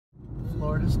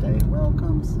Florida State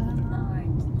Welcome Center.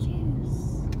 Orange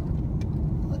juice.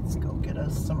 Let's go get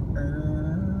us some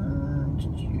orange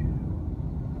juice.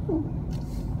 Ooh.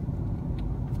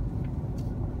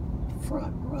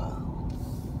 Front row.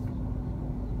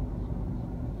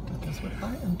 That's what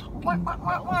I am talking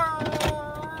about.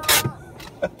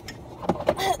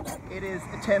 It is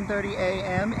 10:30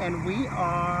 a.m. and we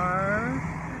are...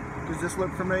 Does this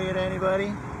look familiar to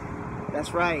anybody?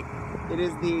 That's right. It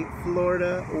is the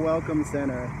Florida Welcome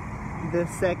Center, the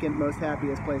second most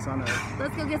happiest place on earth.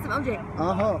 Let's go get some OJ.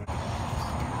 Uh-huh.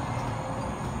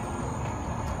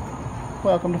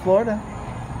 Welcome to Florida.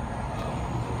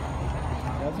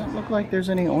 Doesn't look like there's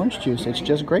any orange juice. It's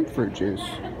just grapefruit juice.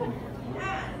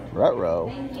 Ruh-roh.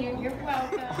 Thank you. You're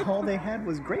welcome. All they had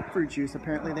was grapefruit juice.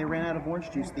 Apparently they ran out of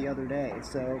orange juice the other day.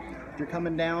 So if you're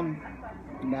coming down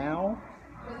now,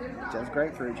 just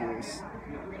grapefruit juice.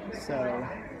 So...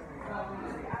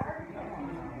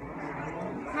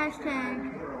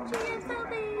 Hashtag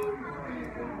GSLB.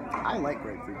 I like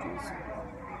grapefruit juice.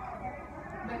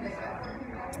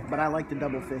 But I like to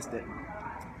double fist it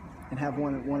and have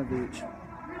one of each.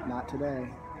 Not today.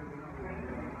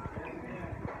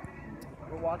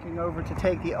 We're walking over to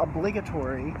take the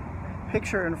obligatory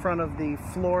picture in front of the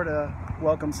Florida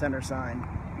Welcome Center sign.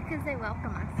 Because they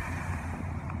welcome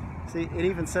us. See, it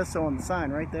even says so on the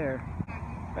sign right there.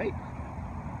 Right?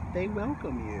 They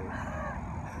welcome you.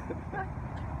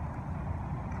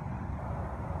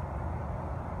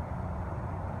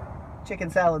 Chicken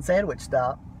salad sandwich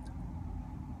stop.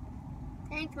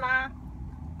 Thanks, Ma.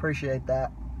 Appreciate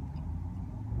that.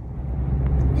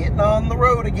 Getting on the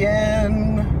road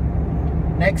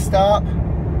again. Next stop,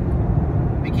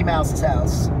 Mickey Mouse's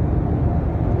house.